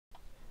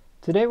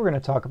Today we're going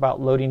to talk about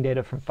loading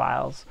data from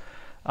files.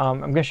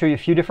 I'm going to show you a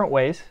few different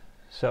ways,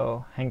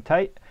 so hang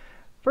tight.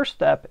 First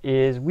step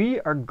is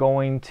we are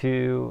going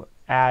to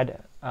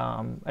add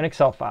an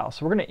Excel file.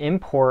 So we're going to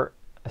import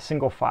a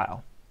single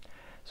file.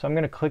 So I'm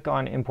going to click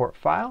on Import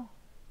File,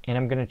 and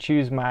I'm going to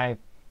choose my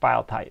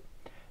file type.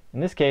 In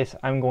this case,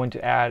 I'm going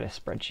to add a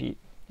spreadsheet,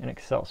 an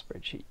Excel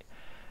spreadsheet.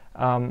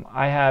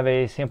 I have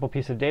a sample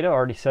piece of data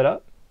already set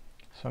up,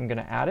 so I'm going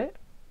to add it.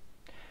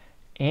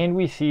 And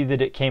we see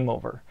that it came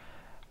over.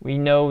 We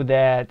know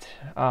that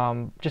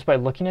just by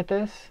looking at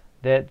this,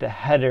 that the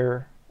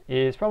header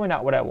is probably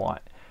not what I want.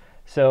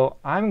 So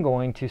I'm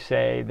going to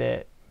say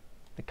that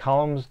the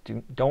columns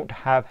don't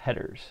have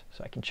headers.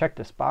 So I can check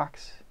this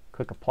box,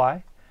 click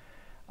Apply,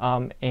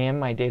 and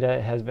my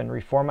data has been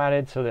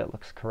reformatted so that it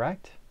looks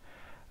correct.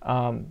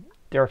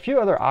 There are a few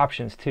other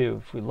options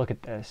too. If we look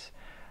at this,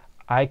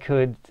 I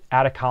could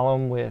add a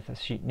column with a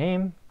sheet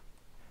name.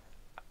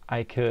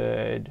 I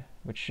could,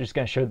 which is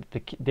going to show that the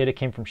data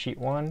came from sheet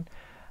 1.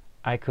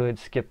 I could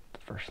skip the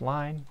first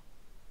line,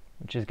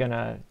 which is going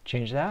to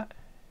change that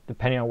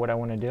depending on what I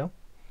want to do.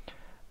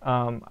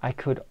 I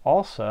could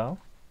also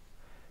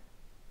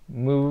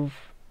move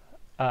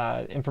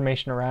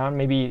information around.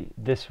 Maybe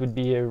this would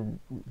be a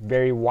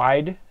very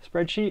wide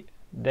spreadsheet.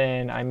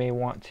 Then I may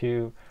want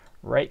to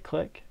right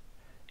click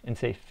and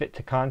say Fit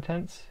to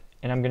Contents,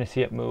 and I'm going to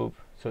see it move.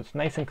 So it's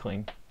nice and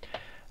clean.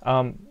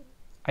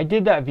 I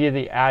did that via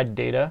the Add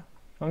Data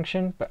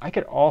function, but I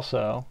could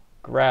also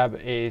grab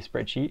a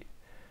spreadsheet.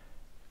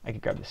 I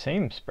could grab the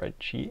same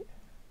spreadsheet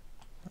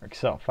or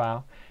Excel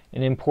file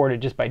and import it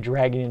just by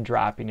dragging and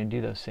dropping and do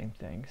those same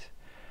things.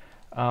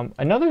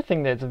 Another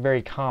thing that's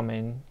very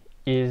common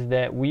is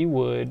that we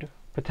would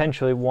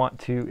potentially want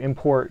to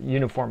import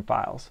uniform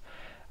files.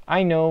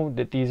 I know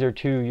that these are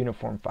two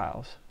uniform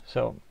files,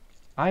 so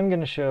I'm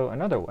going to show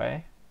another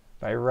way.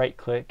 If I right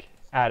click,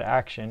 Add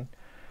Action,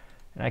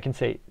 and I can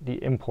say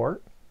the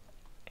Import,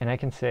 and I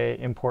can say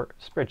Import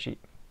Spreadsheet.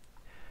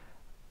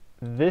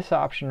 This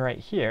option right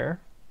here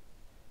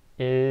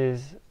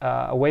is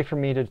a way for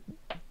me to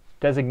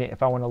designate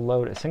if I want to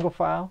load a single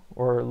file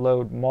or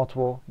load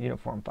multiple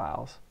uniform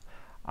files.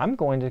 I'm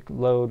going to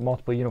load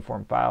multiple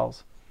uniform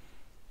files.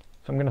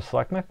 So I'm going to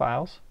select my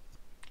files.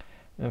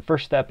 And the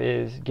first step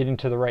is getting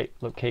to the right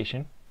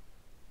location.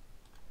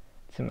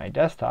 It's in my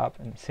desktop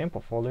and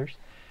sample folders.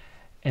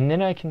 And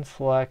then I can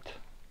select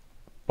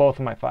both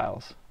of my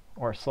files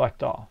or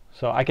select all.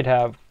 So I could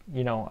have,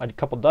 a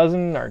couple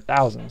dozen or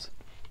thousands.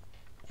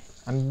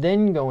 I'm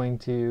then going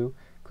to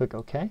click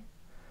OK.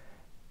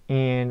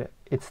 And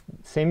it's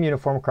the same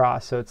uniform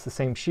across, so it's the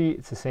same sheet,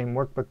 it's the same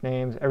workbook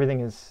names,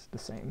 everything is the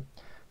same.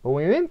 But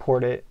when you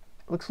import it,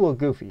 it looks a little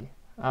goofy.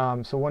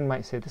 So one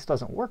might say this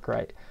doesn't work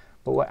right.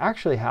 But what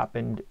actually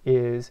happened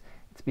is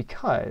it's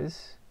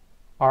because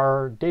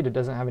our data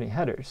doesn't have any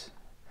headers.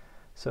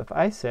 So if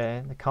I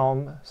say the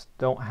columns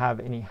don't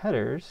have any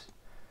headers,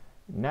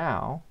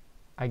 now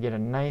I get a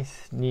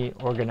nice, neat,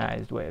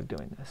 organized way of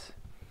doing this.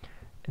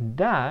 And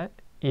that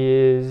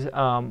is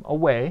a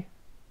way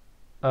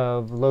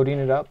of loading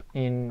it up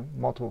in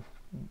multiple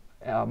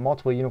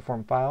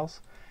uniform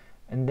files,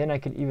 and then I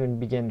could even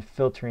begin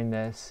filtering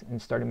this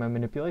and starting my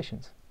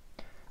manipulations.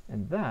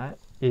 And that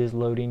is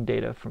loading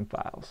data from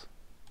files.